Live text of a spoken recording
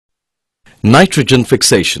Nitrogen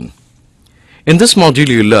fixation. In this module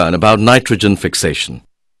you learn about nitrogen fixation.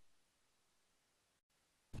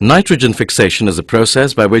 Nitrogen fixation is a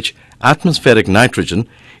process by which atmospheric nitrogen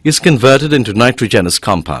is converted into nitrogenous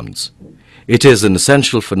compounds. It is an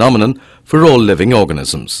essential phenomenon for all living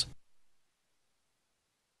organisms.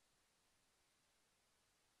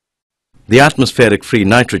 The atmospheric free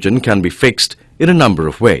nitrogen can be fixed in a number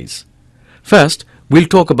of ways. First, we'll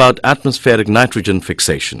talk about atmospheric nitrogen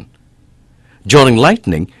fixation. During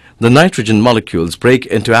lightning, the nitrogen molecules break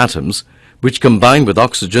into atoms which combine with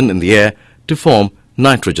oxygen in the air to form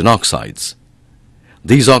nitrogen oxides.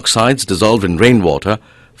 These oxides dissolve in rainwater,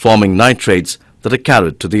 forming nitrates that are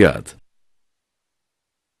carried to the earth.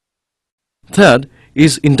 Third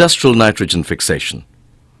is industrial nitrogen fixation.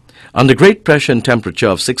 Under great pressure and temperature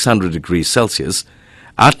of 600 degrees Celsius,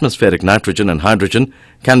 atmospheric nitrogen and hydrogen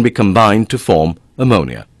can be combined to form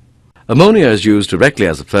ammonia. Ammonia is used directly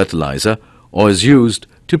as a fertilizer or is used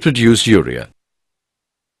to produce urea.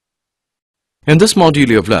 In this module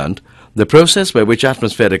you have learned the process by which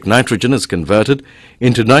atmospheric nitrogen is converted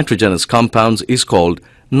into nitrogenous compounds is called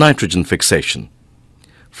nitrogen fixation.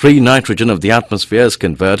 Free nitrogen of the atmosphere is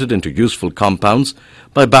converted into useful compounds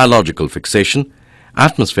by biological fixation,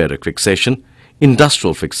 atmospheric fixation,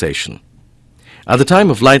 industrial fixation. At the time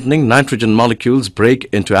of lightning, nitrogen molecules break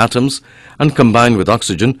into atoms and combine with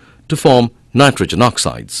oxygen to form nitrogen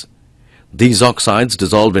oxides. These oxides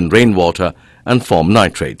dissolve in rainwater and form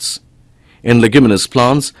nitrates. In leguminous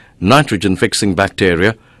plants, nitrogen-fixing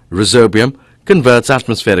bacteria, Rhizobium, converts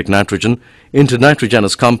atmospheric nitrogen into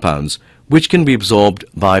nitrogenous compounds which can be absorbed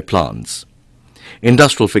by plants.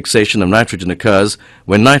 Industrial fixation of nitrogen occurs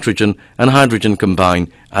when nitrogen and hydrogen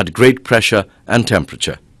combine at great pressure and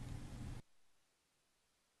temperature.